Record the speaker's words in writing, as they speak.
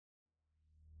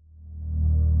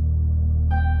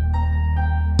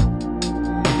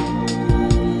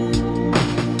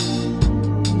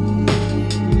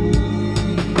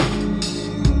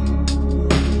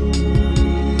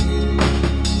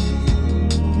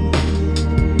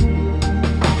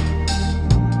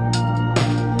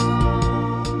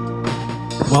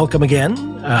welcome again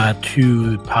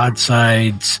to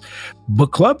Podside's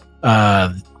book club.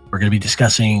 We're going to be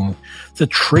discussing the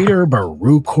Traitor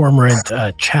Baru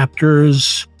Cormorant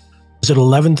chapters. Is it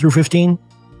 11 through 15?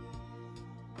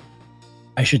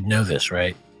 I should know this,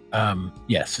 right?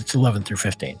 Yes, it's 11 through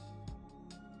 15.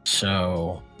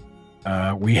 So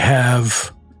we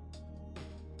have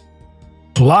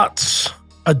plots,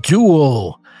 a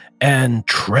duel, and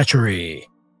treachery.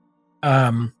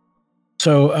 So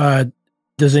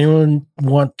does anyone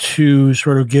want to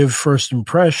sort of give first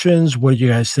impressions? What do you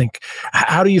guys think?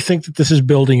 How do you think that this is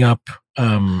building up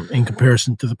in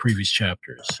comparison to the previous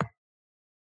chapters?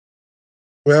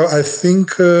 Well, I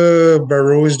think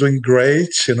Baru is doing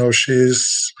great.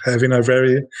 She's having a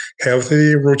very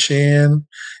healthy routine.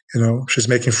 She's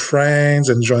making friends,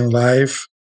 enjoying life.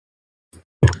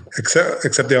 Except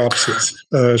the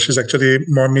opposite. She's actually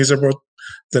more miserable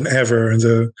than ever.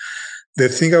 And the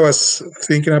thing I was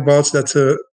thinking about is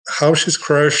that how she's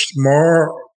crushed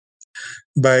more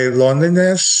by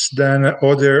loneliness than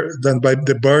by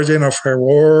the burden of her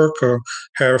work or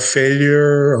her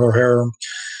failure or her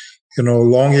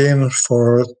longing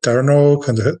for Tarnok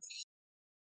and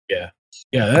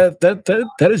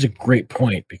that is a great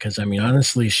point, because I mean,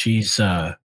 honestly, she's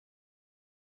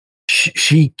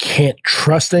she can't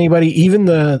trust anybody, even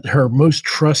her most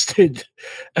trusted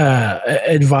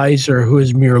advisor, who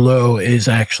is Mirlo, is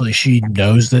actually, she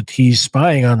knows that he's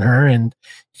spying on her, and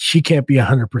she can't be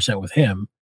 100% with him.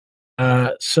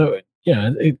 So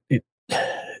it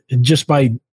just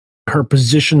by her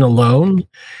position alone,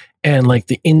 and like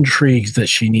the intrigues that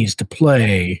she needs to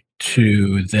play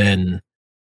to then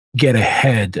get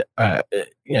ahead,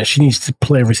 she needs to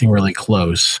play everything really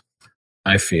close,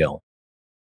 I feel.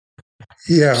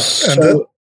 Yeah. Sorry.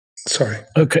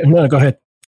 Okay, no, go ahead.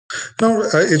 No,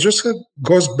 it just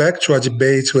goes back to a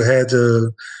debate we had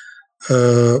in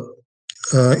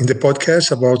the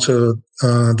podcast about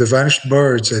the vanished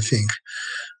birds, I think.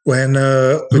 When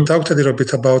we talked a little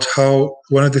bit about how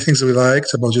one of the things we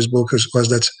liked about this book was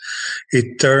that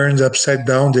it turned upside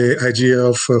down the idea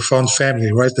of found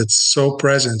family, right? That's so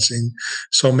present in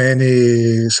so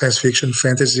many science fiction,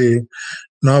 fantasy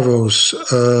novels,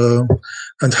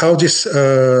 and how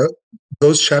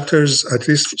those chapters, at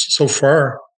least so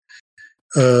far,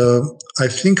 I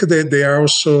think they are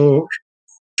also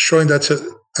showing that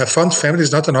a found family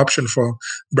is not an option for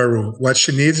Baru. What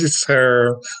she needs is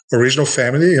her original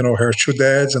family, her two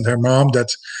dads and her mom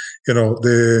that,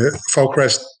 the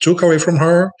Falcrest took away from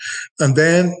her. And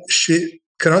then she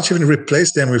cannot even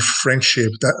replace them with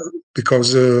friendship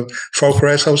because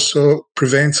Falcrest also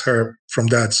prevents her from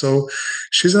that. So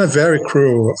she's in a very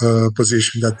cruel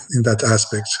position in that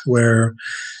aspect, where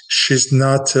she's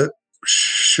not,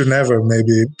 she'll never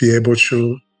maybe be able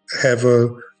to have a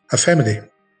family.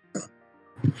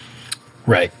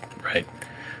 Right.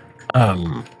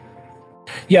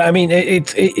 Yeah, I mean,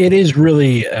 it is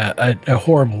really a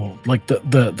horrible, like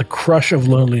the crush of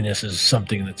loneliness is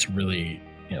something that's really,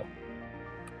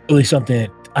 really something that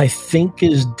I think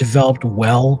is developed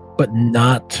well, but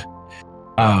not,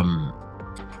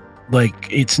 like,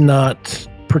 it's not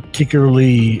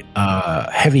particularly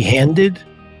heavy-handed.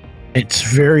 It's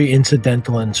very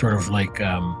incidental and sort of like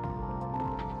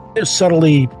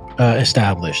subtly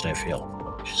established, I feel.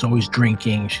 She's always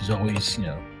drinking. She's always,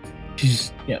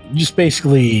 she's just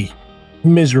basically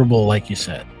miserable, like you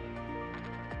said.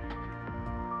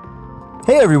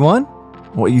 Hey everyone!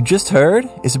 What you just heard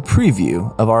is a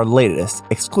preview of our latest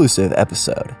exclusive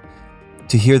episode.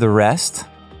 To hear the rest,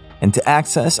 and to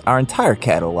access our entire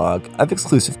catalog of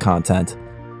exclusive content,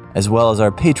 as well as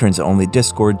our patrons-only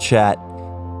Discord chat,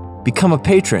 become a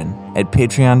patron at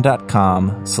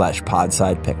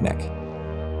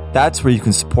patreon.com/podsidepicnic. That's where you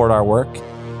can support our work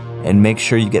and make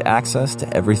sure you get access to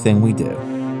everything we do.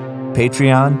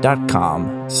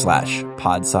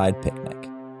 Patreon.com/podsidepicnic.